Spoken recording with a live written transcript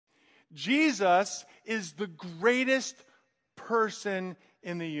Jesus is the greatest person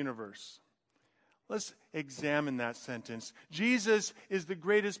in the universe. Let's examine that sentence. Jesus is the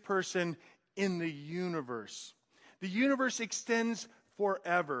greatest person in the universe. The universe extends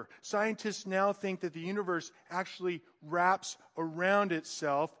forever. Scientists now think that the universe actually wraps around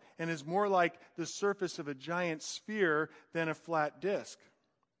itself and is more like the surface of a giant sphere than a flat disk.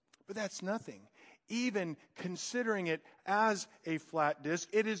 But that's nothing. Even considering it as a flat disk,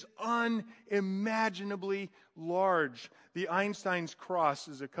 it is unimaginably large. The Einstein's cross,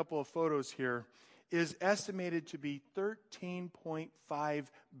 is a couple of photos here, is estimated to be 13.5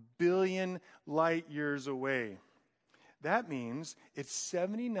 billion light years away. That means it's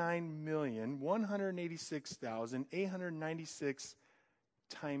 79,186,896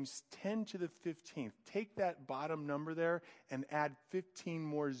 times 10 to the 15th. Take that bottom number there and add 15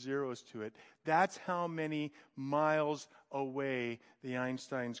 more zeros to it. That's how many miles away the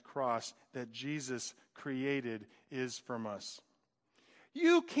Einstein's cross that Jesus created is from us.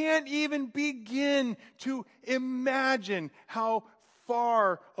 You can't even begin to imagine how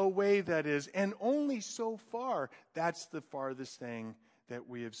far away that is, and only so far. That's the farthest thing that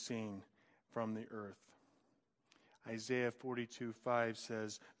we have seen from the earth. Isaiah 42:5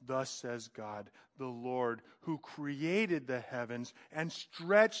 says, "Thus says God, the Lord, who created the heavens and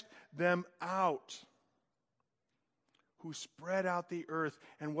stretched them out, who spread out the earth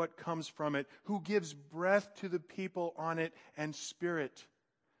and what comes from it, who gives breath to the people on it and spirit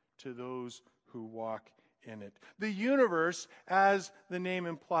to those who walk in it." The universe, as the name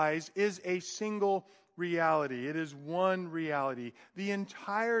implies, is a single reality. It is one reality. The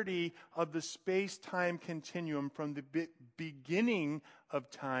entirety of the space-time continuum from the beginning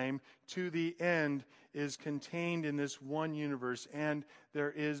of time to the end is contained in this one universe. And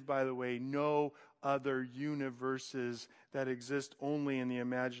there is, by the way, no other universes that exist only in the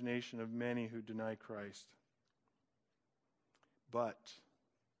imagination of many who deny Christ. But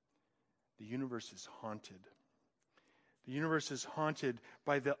the universe is haunted. The universe is haunted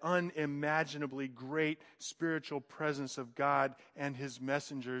by the unimaginably great spiritual presence of God and His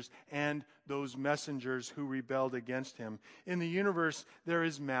messengers and those messengers who rebelled against Him. In the universe, there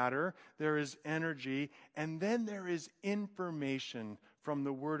is matter, there is energy, and then there is information from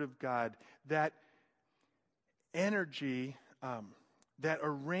the Word of God. That energy that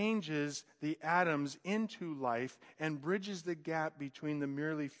arranges the atoms into life and bridges the gap between the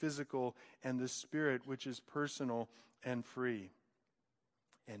merely physical and the spirit, which is personal and free.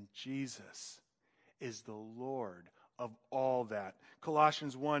 And Jesus is the Lord of all that.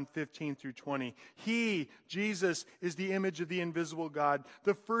 Colossians 1:15 through 20. He, Jesus, is the image of the invisible God,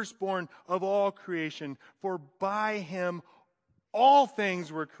 the firstborn of all creation. For by Him all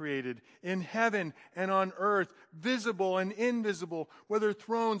things were created, in heaven and on earth, visible and invisible, whether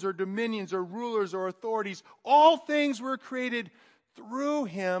thrones or dominions or rulers or authorities. All things were created through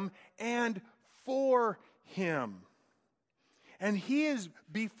Him and for Him. And He is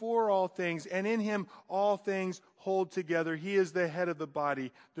before all things, and in Him all things hold together. He is the head of the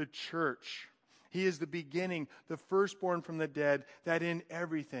body, the church. He is the beginning, the firstborn from the dead, that in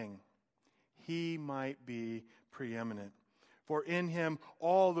everything He might be preeminent. For in Him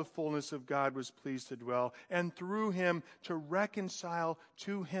all the fullness of God was pleased to dwell, and through Him to reconcile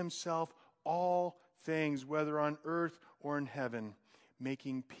to Himself all things, whether on earth or in heaven,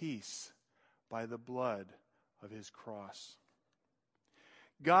 making peace by the blood of His cross.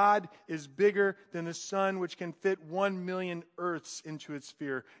 God is bigger than the sun, which can fit 1 million Earths into its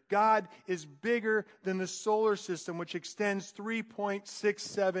sphere. God is bigger than the solar system, which extends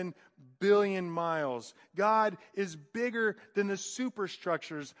 3.67 billion miles. God is bigger than the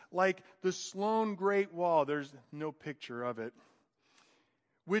superstructures like the Sloan Great Wall. There's no picture of it.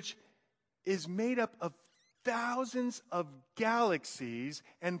 Which is made up of thousands of galaxies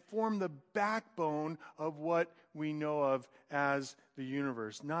and form the backbone of what we know of as the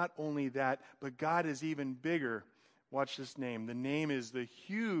universe. Not only that, but God is even bigger. Watch this name. The name is the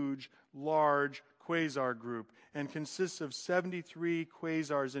Huge Large Quasar Group and consists of 73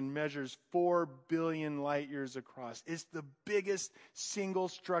 quasars and measures 4 billion light years across. It's the biggest single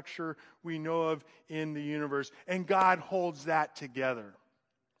structure we know of in the universe, and God holds that together.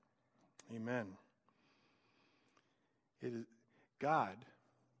 Amen. God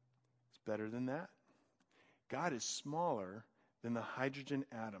is better than that. God is smaller than the hydrogen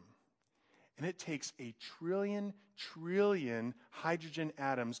atom. And it takes a trillion hydrogen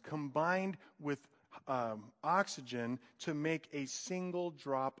atoms combined with oxygen to make a single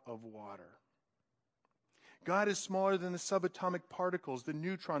drop of water. God is smaller than the subatomic particles, the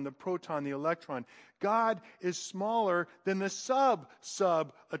neutron, the proton, the electron. God is smaller than the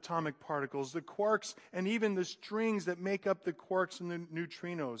subatomic particles, the quarks, and even the strings that make up the quarks and the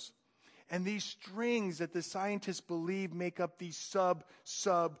neutrinos. And these strings that the scientists believe make up these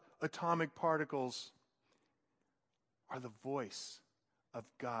subatomic particles are the voice of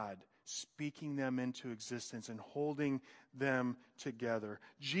God speaking them into existence and holding them together.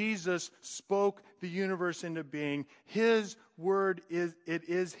 Jesus spoke the universe into being. His word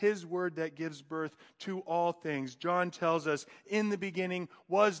is His word that gives birth to all things. John tells us, in the beginning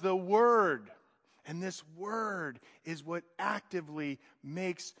was the Word. And this Word is what actively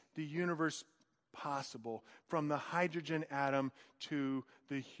makes the universe possible, from the hydrogen atom to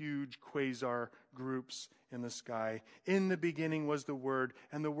the huge quasar groups in the sky. In the beginning was the Word,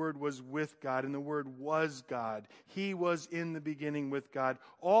 and the Word was with God, and the Word was God. He was in the beginning with God.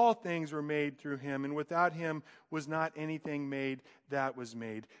 All things were made through Him, and without Him was not anything made that was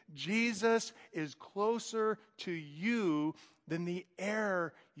made. Jesus is closer to you than the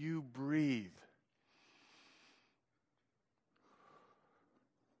air you breathe.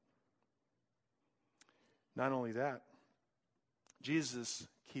 Not only that, Jesus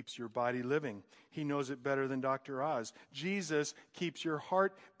keeps your body living. He knows it better than Dr. Oz. Jesus keeps your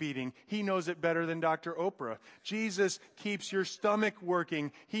heart beating. He knows it better than Dr. Oprah. Jesus keeps your stomach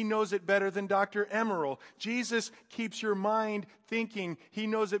working. He knows it better than Dr. Emerald. Jesus keeps your mind thinking. He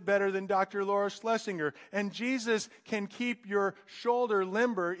knows it better than Dr. Laura Schlesinger. And Jesus can keep your shoulder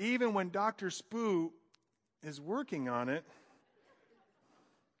limber even when Dr. Spoo is working on it.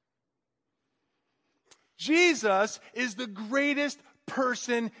 Jesus is the greatest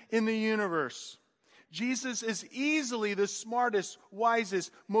person in the universe. Jesus is easily the smartest, wisest,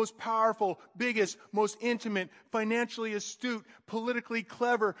 most powerful, biggest, most intimate, financially astute, politically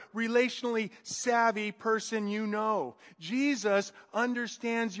clever, relationally savvy person you know. Jesus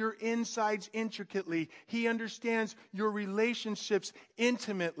understands your insides intricately. He understands your relationships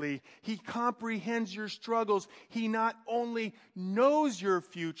intimately. He comprehends your struggles. He not only knows your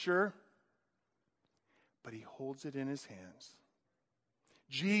future, but He holds it in His hands.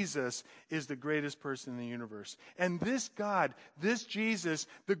 Jesus is the greatest person in the universe. And this God, this Jesus,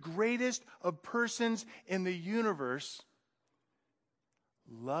 the greatest of persons in the universe,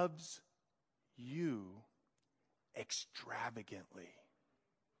 loves you extravagantly.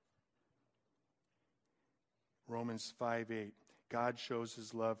 Romans 5:8. God shows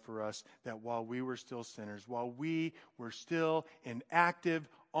His love for us that while we were still sinners, while we were still in active,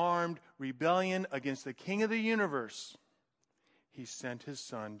 armed rebellion against the King of the universe, He sent His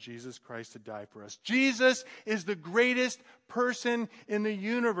Son, Jesus Christ, to die for us. Jesus is the greatest person in the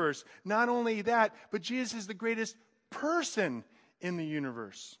universe. Not only that, but Jesus is the greatest person in the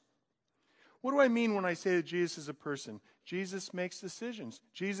universe. What do I mean when I say that Jesus is a person? Jesus makes decisions.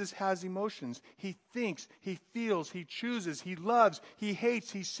 Jesus has emotions. He thinks, He feels, He chooses, He loves, He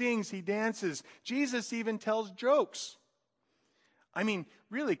hates, He sings, He dances. Jesus even tells jokes. I mean,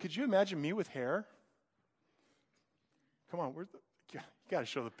 really, could you imagine me with hair? Come on, you got to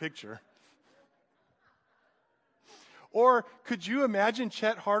show the picture. Or could you imagine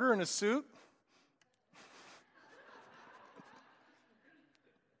Chet Harder in a suit?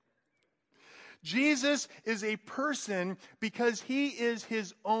 Jesus is a person because He is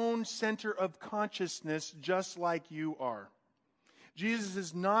His own center of consciousness, just like you are. Jesus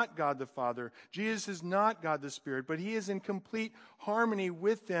is not God the Father. Jesus is not God the Spirit, but He is in complete harmony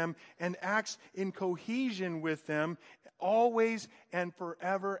with them and acts in cohesion with them, always and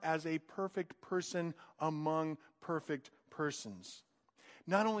forever as a perfect person among perfect persons.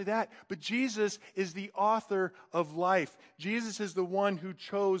 Not only that, but Jesus is the author of life. Jesus is the one who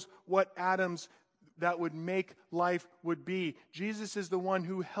chose what atoms that would make life would be. Jesus is the one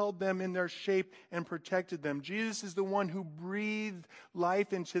who held them in their shape and protected them. Jesus is the one who breathed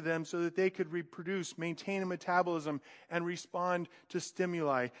life into them so that they could reproduce, maintain a metabolism, and respond to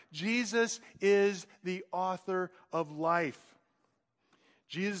stimuli. Jesus is the author of life.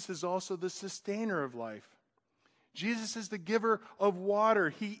 Jesus is also the sustainer of life. Jesus is the giver of water.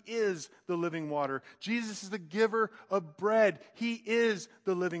 He is the living water. Jesus is the giver of bread. He is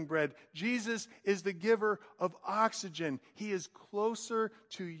the living bread. Jesus is the giver of oxygen. He is closer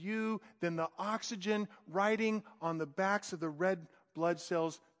to you than the oxygen riding on the backs of the red blood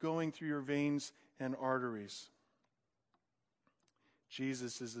cells going through your veins and arteries.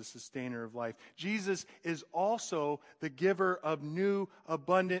 Jesus is the sustainer of life. Jesus is also the giver of new,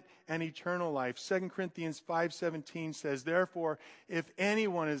 abundant, and eternal life. 2 Corinthians 5:17 says, "Therefore, if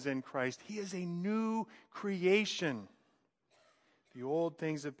anyone is in Christ, he is a new creation." The old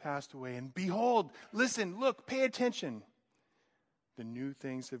things have passed away, and behold, listen, look, pay attention. The new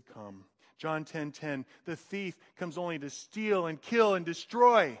things have come. John 10:10, the thief comes only to steal and kill and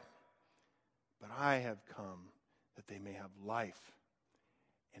destroy. But I have come that they may have life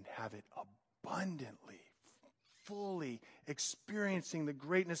and have it abundantly, fully experiencing the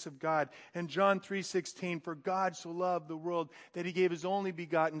greatness of God. And John 3:16, for God so loved the world that he gave his only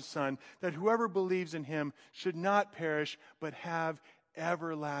begotten Son, that whoever believes in him should not perish, but have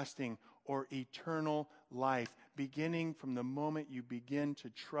everlasting or eternal life, beginning from the moment you begin to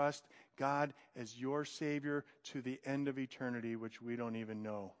trust God as your Savior to the end of eternity, which we don't even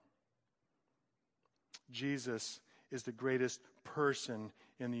know. Jesus is the greatest person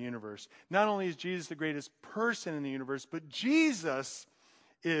in the universe. Not only is Jesus the greatest person in the universe, but Jesus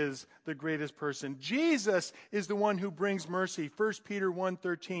is the greatest person. Jesus is the one who brings mercy. 1 Peter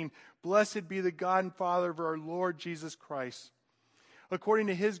 1:13, blessed be the God and Father of our Lord Jesus Christ. According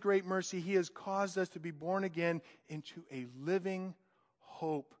to his great mercy, he has caused us to be born again into a living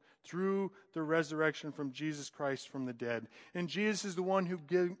hope through the resurrection from Jesus Christ from the dead. And Jesus is the one who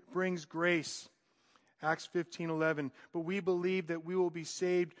brings grace. Acts 15:11, but we believe that we will be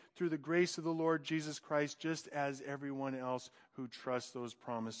saved through the grace of the Lord Jesus Christ, just as everyone else who trusts those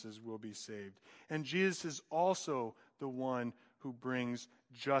promises will be saved. And Jesus is also the one who brings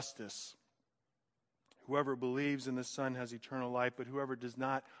justice. Whoever believes in the Son has eternal life, but whoever does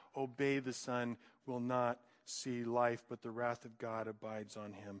not obey the Son will not see life, but the wrath of God abides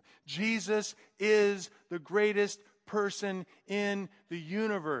on him. Jesus is the greatest person in the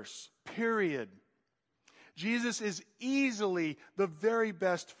universe, period. Jesus is easily the very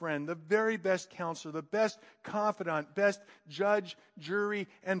best friend, the very best counselor, the best confidant, best judge, jury,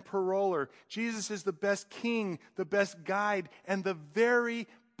 and paroler. Jesus is the best king, the best guide, and the very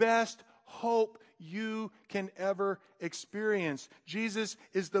best hope you can ever experience. Jesus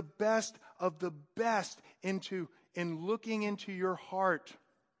is the best of the best in looking into your heart,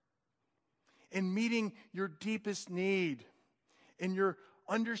 in meeting your deepest need, in your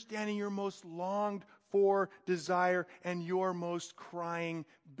understanding your most longed for desire and your most crying,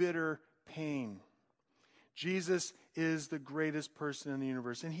 bitter pain. Jesus is the greatest person in the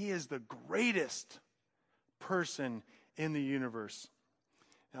universe, and he is the greatest person in the universe.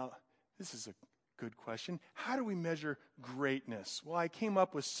 Now, this is a good question. How do we measure greatness? Well, I came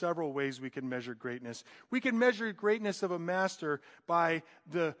up with several ways we can measure greatness. We can measure greatness of a master by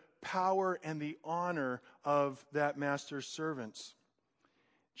the power and the honor of that master's servants.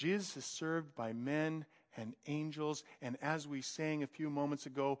 Jesus is served by men and angels, and as we sang a few moments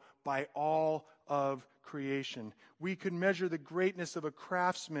ago, by all of creation. We could measure the greatness of a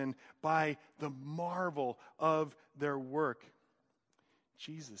craftsman by the marvel of their work.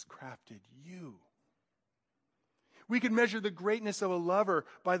 Jesus crafted you. We could measure the greatness of a lover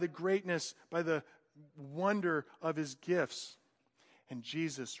by the wonder of his gifts. And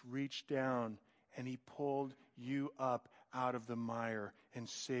Jesus reached down and he pulled you up out of the mire and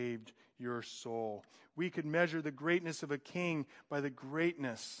saved your soul. We could measure the greatness of a king by the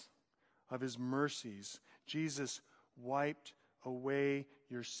greatness of his mercies. Jesus wiped away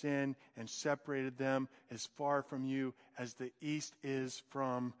your sin and separated them as far from you as the east is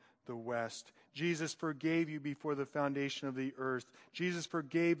from the west. Jesus forgave you before the foundation of the earth. Jesus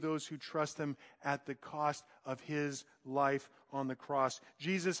forgave those who trust him at the cost of his life on the cross.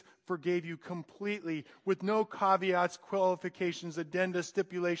 Jesus forgave you completely with no caveats, qualifications, addenda,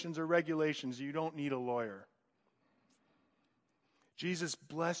 stipulations, or regulations. You don't need a lawyer. Jesus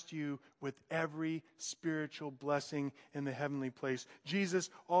blessed you with every spiritual blessing in the heavenly place.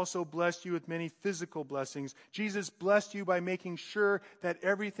 Jesus also blessed you with many physical blessings. Jesus blessed you by making sure that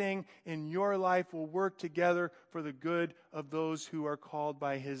everything in your life will work together for the good of those who are called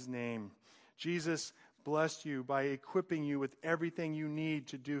by his name. Jesus blessed you by equipping you with everything you need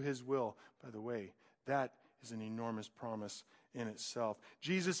to do his will. By the way, that is an enormous promise in itself.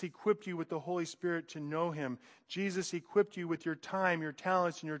 Jesus equipped you with the Holy Spirit to know him. Jesus equipped you with your time, your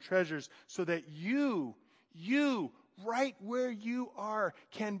talents, and your treasures so that you, right where you are,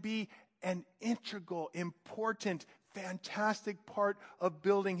 can be an integral, important, fantastic part of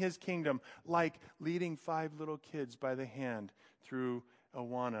building his kingdom, like leading 5 little kids by the hand through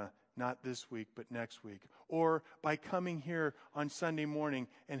Awana, not this week, but next week. Or by coming here on Sunday morning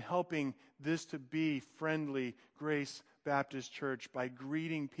and helping this to be Friendly Grace Baptist Church by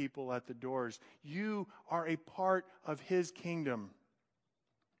greeting people at the doors. You are a part of his kingdom.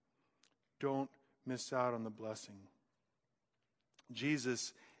 Don't miss out on the blessing.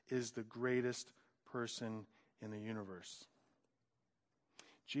 Jesus is the greatest person in the universe.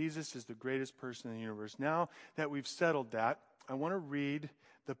 Jesus is the greatest person in the universe. Now that we've settled that, I want to read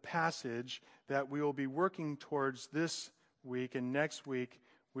the passage that we will be working towards this week, and next week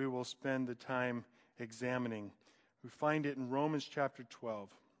we will spend the time examining. We find it in Romans chapter 12.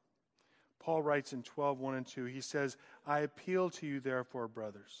 Paul writes in 12:1 and 2, he says, I appeal to you, therefore,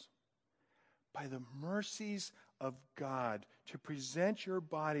 brothers, by the mercies of God, to present your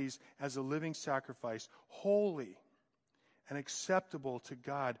bodies as a living sacrifice, holy and acceptable to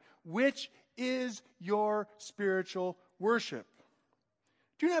God, which is your spiritual worship.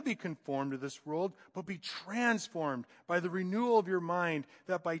 Do not be conformed to this world, but be transformed by the renewal of your mind,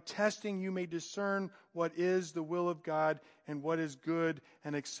 that by testing you may discern what is the will of God and what is good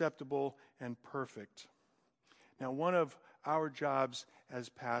and acceptable and perfect. Now, one of our jobs as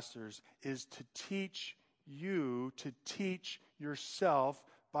pastors is to teach you, to teach yourself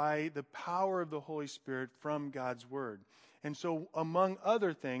by the power of the Holy Spirit from God's Word. And so, among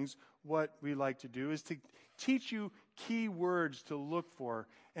other things, what we like to do is to teach you key words to look for.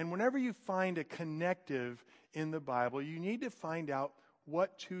 And whenever you find a connective in the Bible, you need to find out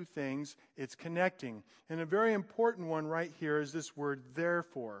what two things it's connecting. And a very important one right here is this word,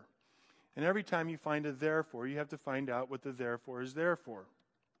 therefore. And every time you find a therefore, you have to find out what the therefore is there for.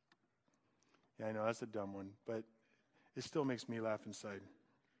 Yeah, I know, that's a dumb one, but it still makes me laugh inside.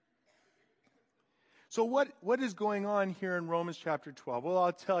 So what is going on here in Romans chapter 12? Well,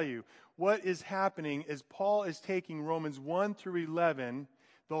 I'll tell you. What is happening is Paul is taking Romans 1 through 11,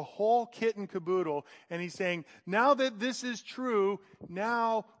 the whole kit and caboodle, and he's saying, now that this is true,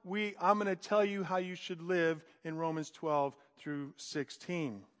 now I'm going to tell you how you should live in Romans 12 through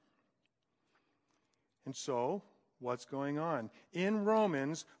 16. And so, what's going on? In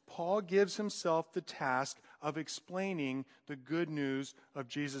Romans, Paul gives himself the task of explaining the good news of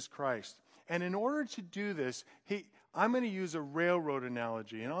Jesus Christ. And in order to do this, I'm going to use a railroad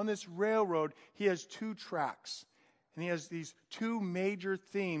analogy. And on this railroad, he has two tracks. And he has these two major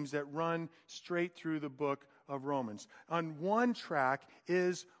themes that run straight through the book of Romans. On one track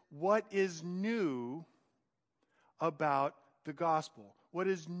is what is new about the gospel. What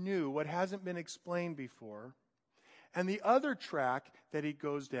is new, what hasn't been explained before. And the other track that he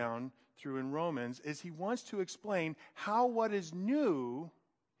goes down through in Romans is he wants to explain how what is new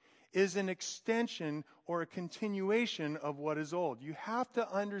is an extension or a continuation of what is old. You have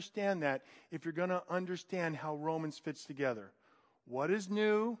to understand that if you're going to understand how Romans fits together. What is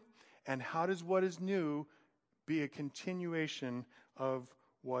new, and how does what is new be a continuation of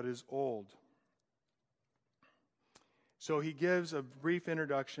what is old? So he gives a brief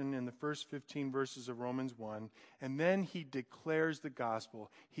introduction in the first 15 verses of Romans 1, and then he declares the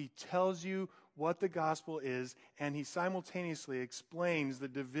gospel. He tells you what the gospel is, and he simultaneously explains the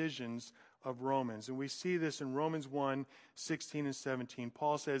divisions of Romans. And we see this in Romans 1, 16 and 17.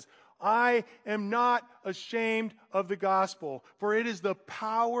 Paul says, I am not ashamed of the gospel, for it is the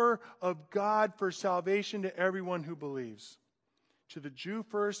power of God for salvation to everyone who believes. To the Jew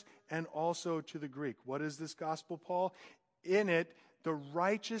first, and also to the Greek. What is this gospel, Paul? In it, the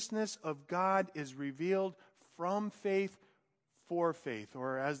righteousness of God is revealed from faith for faith.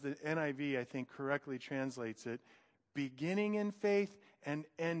 Or as the NIV, I think, correctly translates it, beginning in faith and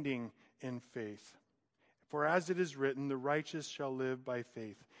ending in faith. For as it is written, the righteous shall live by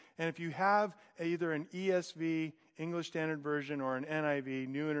faith. And if you have either an ESV, English Standard Version, or an NIV,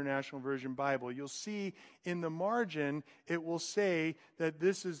 New International Version Bible, you'll see in the margin, it will say that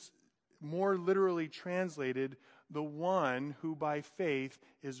this is more literally translated, the one who by faith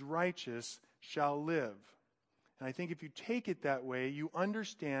is righteous shall live. And I think if you take it that way, you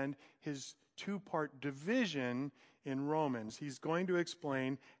understand his two-part division in Romans. He's going to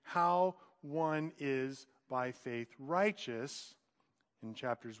explain how one is by faith righteous in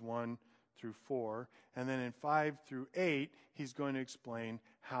chapters 1 through 4. And then in 5 through 8, he's going to explain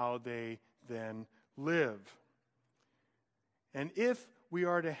how they then live. And if we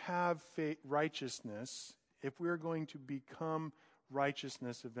are to have righteousness, if we are going to become righteous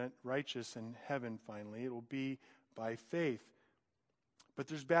in heaven finally, it will be by faith. But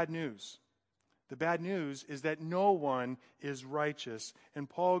there's bad news. The bad news is that no one is righteous. And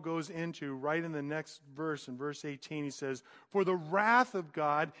Paul goes into, right in the next verse, in verse 18, he says, for the wrath of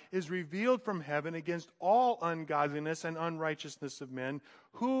God is revealed from heaven against all ungodliness and unrighteousness of men,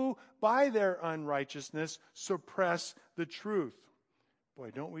 who by their unrighteousness suppress the truth.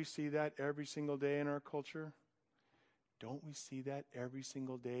 Boy, don't we see that every single day in our culture? Don't we see that every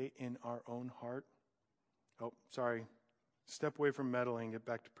single day in our own heart? Oh, sorry. Step away from meddling, get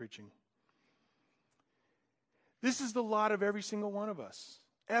back to preaching. This is the lot of every single one of us.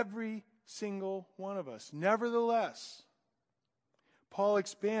 Every single one of us. Nevertheless, Paul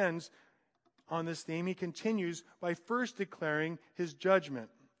expands on this theme, he continues by first declaring his judgment,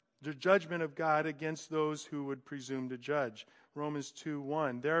 the judgment of God against those who would presume to judge. Romans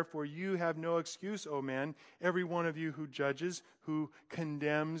 2:1. Therefore you have no excuse, O man, every one of you who judges, who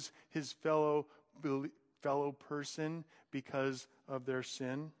condemns his fellow person because of their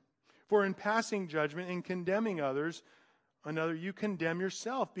sin. For in passing judgment, in condemning another, you condemn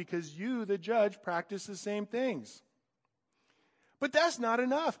yourself, because you, the judge, practice the same things. But that's not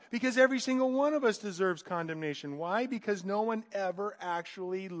enough, because every single one of us deserves condemnation. Why? Because no one ever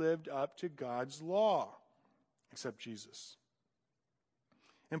actually lived up to God's law, except Jesus.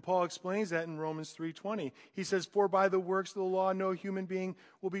 And Paul explains that in Romans 3:20. He says, for by the works of the law, no human being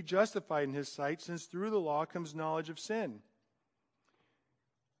will be justified in his sight, since through the law comes knowledge of sin.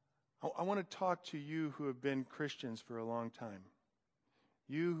 I want to talk to you who have been Christians for a long time.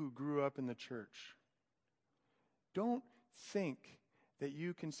 You who grew up in the church. Don't think that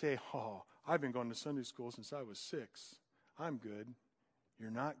you can say, oh, I've been going to Sunday school since I was 6. I'm good.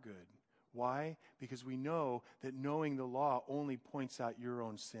 You're not good. Why? Because we know that knowing the law only points out your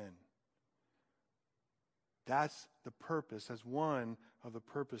own sin. That's the purpose, that's one of the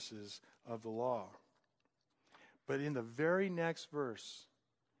purposes of the law. But in the very next verse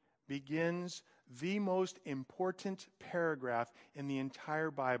begins the most important paragraph in the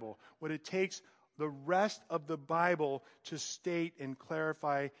entire Bible. What it takes the rest of the Bible to state and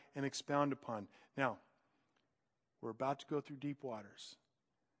clarify and expound upon. Now, we're about to go through deep waters.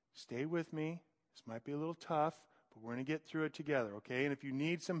 Stay with me. This might be a little tough, but we're going to get through it together, okay? And if you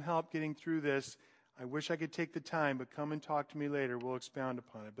need some help getting through this, I wish I could take the time, but come and talk to me later. We'll expound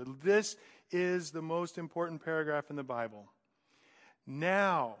upon it. But this is the most important paragraph in the Bible.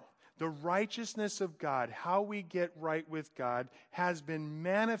 Now, the righteousness of God, how we get right with God, has been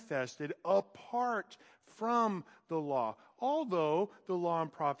manifested apart from the law, although the law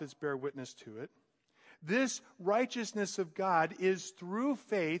and prophets bear witness to it. This righteousness of God is through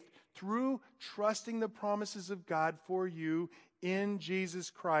faith, through trusting the promises of God for you in Jesus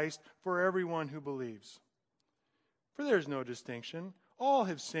Christ for everyone who believes. For there is no distinction. All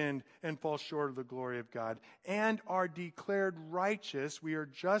have sinned and fall short of the glory of God and are declared righteous. We are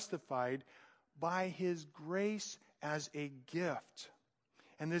justified by His grace as a gift.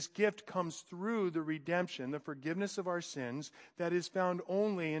 And this gift comes through the redemption, the forgiveness of our sins that is found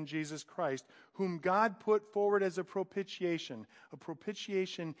only in Jesus Christ, whom God put forward as a propitiation. A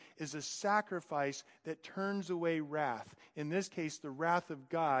propitiation is a sacrifice that turns away wrath. In this case, the wrath of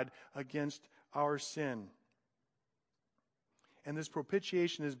God against our sin. And this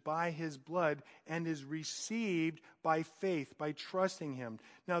propitiation is by His blood and is received by faith, by trusting Him.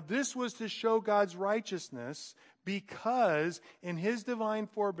 Now, this was to show God's righteousness because in His divine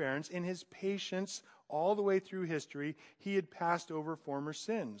forbearance, in His patience all the way through history, He had passed over former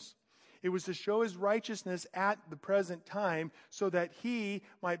sins. It was to show His righteousness at the present time so that He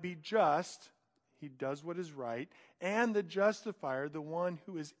might be just, He does what is right, and the justifier, the one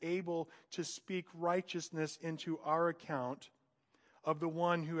who is able to speak righteousness into our account of the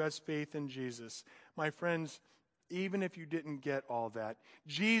one who has faith in Jesus. My friends, even if you didn't get all that,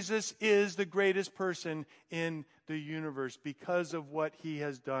 Jesus is the greatest person in the universe because of what He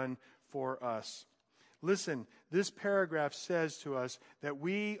has done for us. Listen, this paragraph says to us that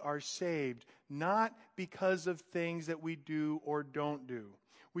we are saved not because of things that we do or don't do.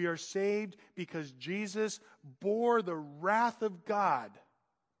 We are saved because Jesus bore the wrath of God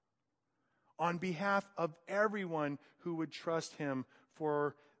on behalf of everyone who would trust Him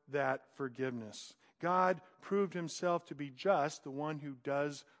for that forgiveness. God proved Himself to be just, the one who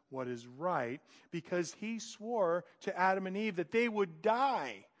does what is right, because He swore to Adam and Eve that they would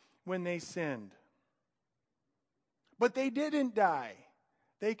die when they sinned. But they didn't die.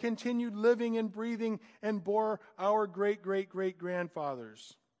 They continued living and breathing and bore our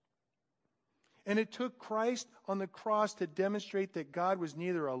great-great-great-grandfathers. And it took Christ on the cross to demonstrate that God was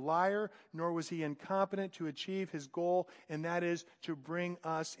neither a liar nor was He incompetent to achieve His goal, and that is to bring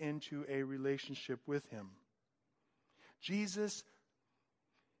us into a relationship with Him. Jesus,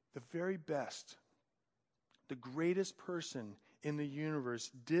 the very best, the greatest person in the universe,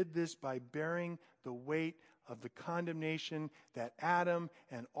 did this by bearing the weight of the condemnation that Adam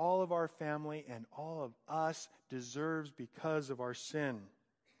and all of our family and all of us deserves because of our sin.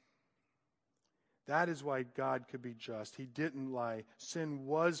 That is why God could be just. He didn't lie. Sin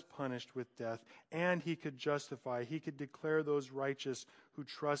was punished with death, and He could justify. He could declare those righteous who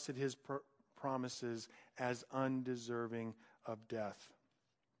trusted His promises as undeserving of death.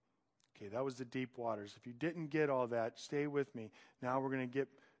 Okay, that was the deep waters. If you didn't get all that, stay with me. Now we're going to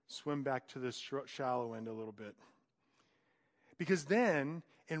swim back to the shallow end a little bit. Because then,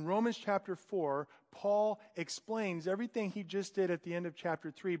 in Romans chapter 4, Paul explains everything he just did at the end of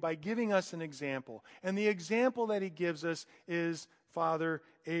chapter 3 by giving us an example. And the example that he gives us is Father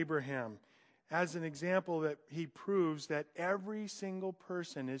Abraham. As an example that he proves that every single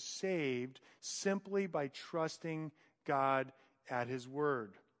person is saved simply by trusting God at his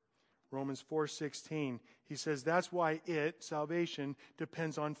word. Romans 4:16, he says that's why salvation,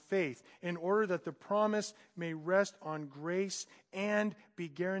 depends on faith, in order that the promise may rest on grace and be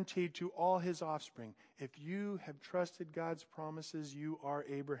guaranteed to all his offspring. If you have trusted God's promises, you are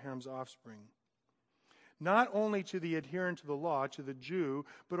Abraham's offspring. Not only to the adherent to the law, to the Jew,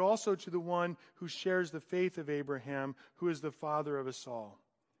 but also to the one who shares the faith of Abraham, who is the father of us all.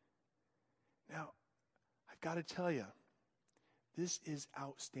 Now, I've got to tell you, this is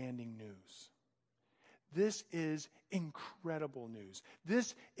outstanding news. This is incredible news.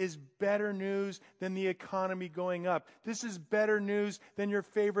 This is better news than the economy going up. This is better news than your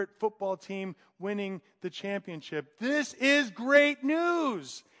favorite football team winning the championship. This is great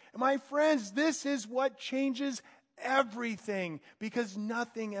news. My friends, this is what changes everything, because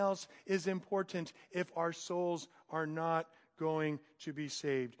nothing else is important if our souls are not going to be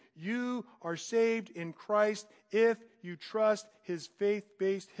saved. You are saved in Christ if you trust his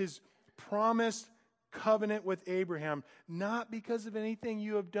faith-based, his promised covenant with Abraham, not because of anything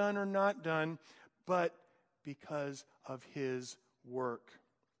you have done or not done, but because of his work.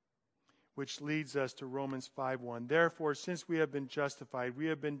 Which leads us to Romans 5:1. Therefore, since we have been justified, we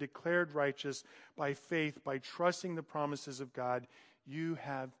have been declared righteous by faith, by trusting the promises of God, you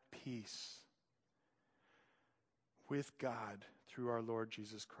have peace with God through our Lord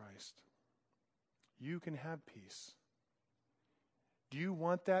Jesus Christ. You can have peace. Do you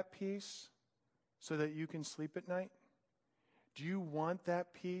want that peace so that you can sleep at night? Do you want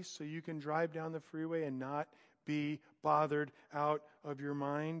that peace so you can drive down the freeway and not be bothered out of your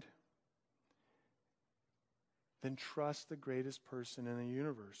mind? Then trust the greatest person in the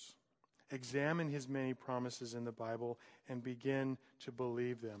universe. Examine his many promises in the Bible and begin to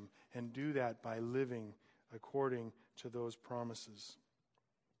believe them. And do that by living according to those promises.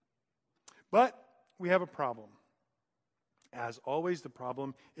 But we have a problem. As always, the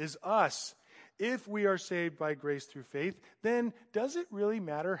problem is us. If we are saved by grace through faith, then does it really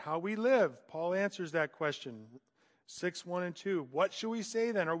matter how we live? Paul answers that question. 6:1 and 2. What shall we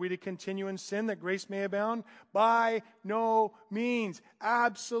say then? Are we to continue in sin that grace may abound? By no means.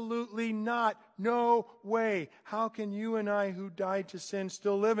 Absolutely not. No way. How can you and I who died to sin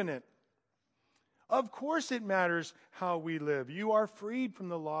still live in it? Of course it matters how we live. You are freed from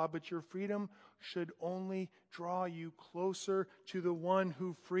the law, but your freedom should only draw you closer to the one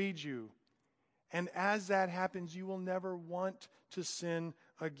who freed you. And as that happens, you will never want to sin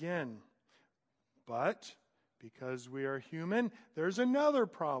again. But because we are human, there's another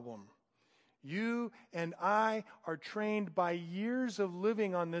problem. You and I are trained by years of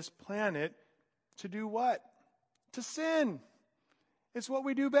living on this planet to do what? To sin. It's what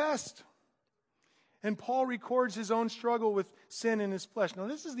we do best. And Paul records his own struggle with sin in his flesh. Now,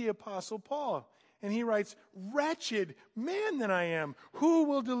 this is the Apostle Paul. And he writes, "Wretched man that I am, who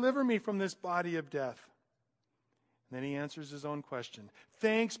will deliver me from this body of death?" And then he answers his own question.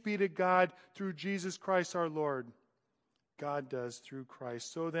 Thanks be to God through Jesus Christ our Lord. God does through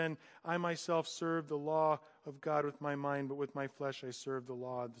Christ. So then, I myself serve the law of God with my mind, but with my flesh I serve the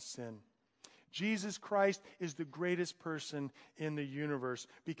law of the sin. Jesus Christ is the greatest person in the universe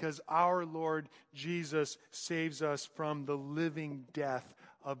because our Lord Jesus saves us from the living death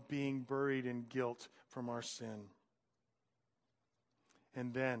of being buried in guilt from our sin.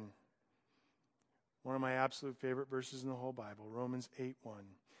 And then, one of my absolute favorite verses in the whole Bible, Romans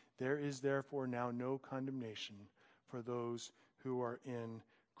 8:1. There is therefore now no condemnation for those who are in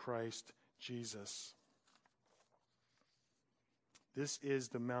Christ Jesus. This is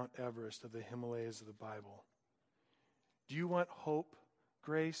the Mount Everest of the Himalayas of the Bible. Do you want hope,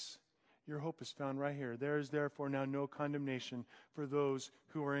 grace? Your hope is found right here. There is therefore now no condemnation for those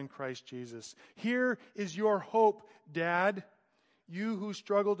who are in Christ Jesus. Here is your hope, Dad. You who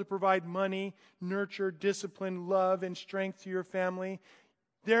struggle to provide money, nurture, discipline, love, and strength to your family.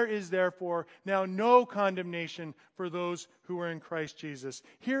 There is therefore now no condemnation for those who are in Christ Jesus.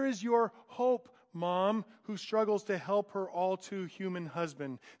 Here is your hope, Mom, who struggles to help her all too human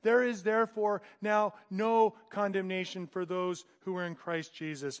husband. There is therefore now no condemnation for those who are in Christ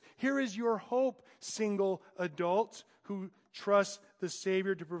Jesus. Here is your hope, single adult, who trusts the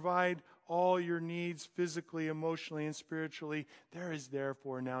Savior to provide all your needs physically, emotionally, and spiritually. There is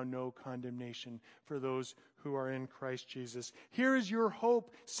therefore now no condemnation for those who are in Christ Jesus. Here is your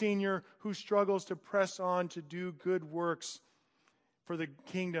hope, senior, who struggles to press on to do good works for the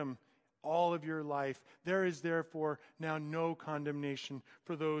kingdom all of your life. There is therefore now no condemnation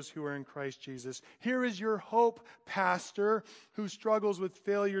for those who are in Christ Jesus. Here is your hope, pastor, who struggles with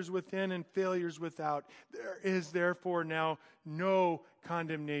failures within and failures without. There is therefore now no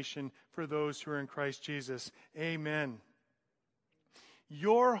condemnation for those who are in Christ Jesus. Amen.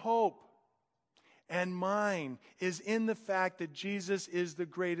 Your hope and mine is in the fact that Jesus is the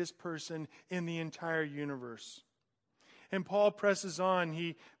greatest person in the entire universe. And Paul presses on.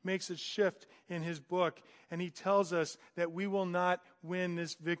 He makes a shift in his book, and he tells us that we will not win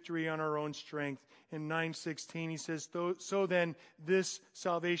this victory on our own strength. In 9:16, he says, so then this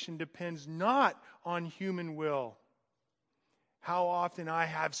salvation depends not on human will, how often I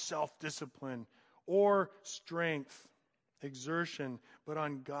have self-discipline or strength, exertion, but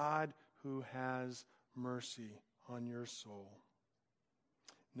on God who has mercy on your soul.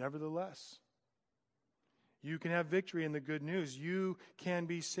 Nevertheless, you can have victory in the good news. You can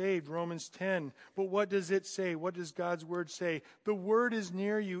be saved, Romans 10. But what does it say? What does God's word say? The word is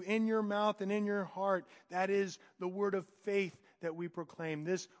near you, in your mouth and in your heart. That is the word of faith that we proclaim.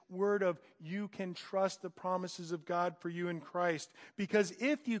 This word of you can trust the promises of God for you in Christ. Because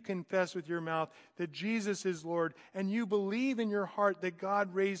if you confess with your mouth that Jesus is Lord and you believe in your heart that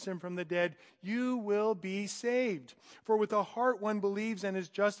God raised him from the dead, you will be saved. For with the heart one believes and is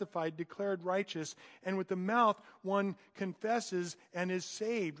justified, declared righteous, and with the mouth one confesses and is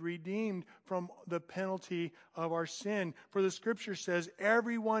saved, redeemed from the penalty of our sin. For the scripture says,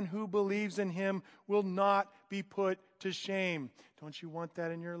 everyone who believes in him will not be put to shame. Don't you want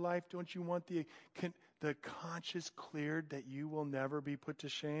that in your life? Don't you want the conscience cleared that you will never be put to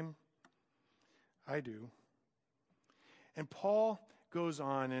shame? I do. And Paul goes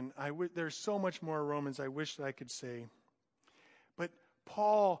on, and there's so much more Romans I wish that I could say. But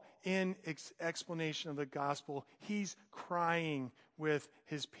Paul, in explanation of the gospel, he's crying with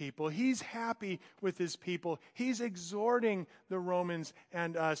his people. He's happy with his people. He's exhorting the Romans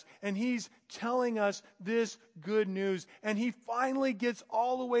and us. And he's telling us this good news. And he finally gets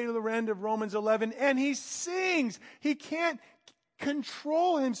all the way to the end of Romans 11, and he sings. He can't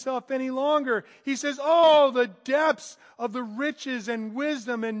control himself any longer. He says, oh, the depths of the riches and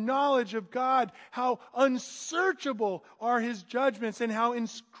wisdom and knowledge of God. How unsearchable are his judgments and how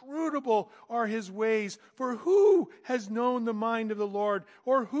inscrutable are his ways. For who has known the mind of the Lord?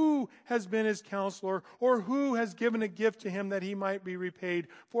 Or who has been his counselor? Or who has given a gift to him that he might be repaid?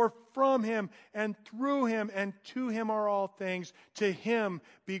 For from him and through him and to him are all things. To him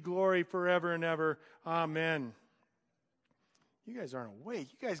be glory forever and ever. Amen. You guys aren't awake.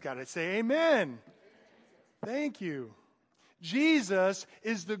 You guys got to say amen. Thank you. Jesus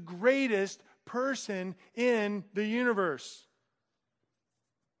is the greatest person in the universe.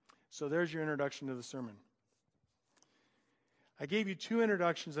 So there's your introduction to the sermon. I gave you two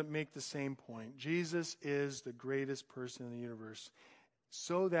introductions that make the same point. Jesus is the greatest person in the universe.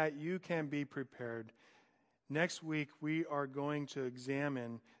 So that you can be prepared. Next week we are going to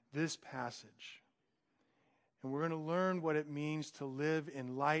examine this passage. And we're going to learn what it means to live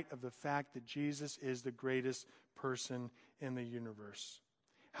in light of the fact that Jesus is the greatest person in the universe.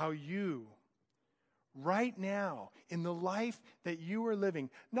 How you, right now, in the life that you are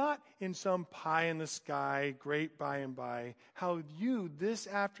living, not in some pie in the sky, great by and by, how you this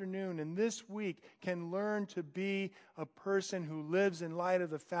afternoon and this week can learn to be a person who lives in light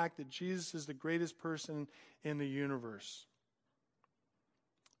of the fact that Jesus is the greatest person in the universe.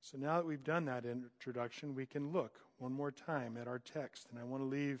 So now that we've done that introduction, we can look one more time at our text. And I want to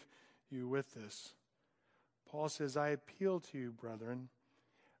leave you with this. Paul says, I appeal to you, brethren,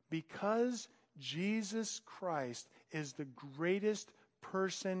 because Jesus Christ is the greatest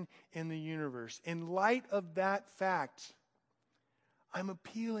person in the universe. In light of that fact, I'm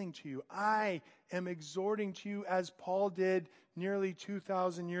appealing to you. I am exhorting to you, as Paul did nearly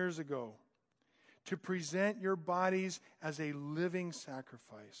 2,000 years ago, to present your bodies as a living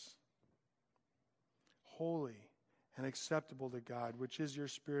sacrifice, holy and acceptable to God, which is your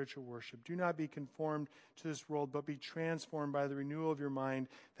spiritual worship. Do not be conformed to this world, but be transformed by the renewal of your mind,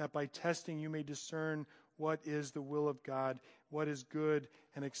 that by testing you may discern what is the will of God, what is good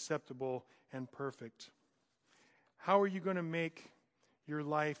and acceptable and perfect. How are you going to make your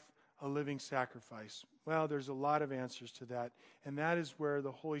life a living sacrifice? Well, there's a lot of answers to that, and that is where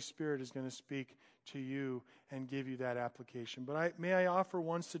the Holy Spirit is going to speak to you and give you that application. But may I offer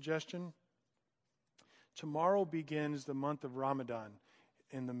one suggestion? Tomorrow begins the month of Ramadan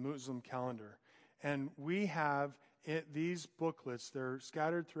in the Muslim calendar, and we have these booklets. They're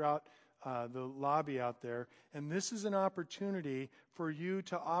scattered throughout the lobby out there, and this is an opportunity for you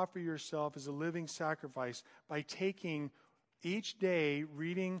to offer yourself as a living sacrifice by taking each day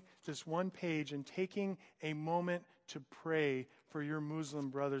reading this one page and taking a moment to pray for your Muslim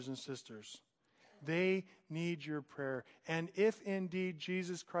brothers and sisters. They need your prayer. And if indeed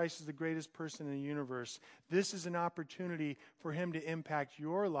Jesus Christ is the greatest person in the universe, this is an opportunity for him to impact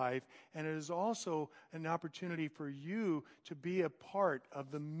your life. And it is also an opportunity for you to be a part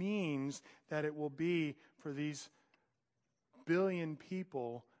of the means that it will be for these billion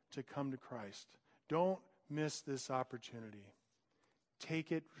people to come to Christ. Don't miss this opportunity.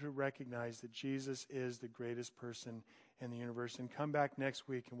 Take it to recognize that Jesus is the greatest person in the universe. And come back next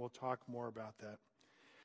week and we'll talk more about that.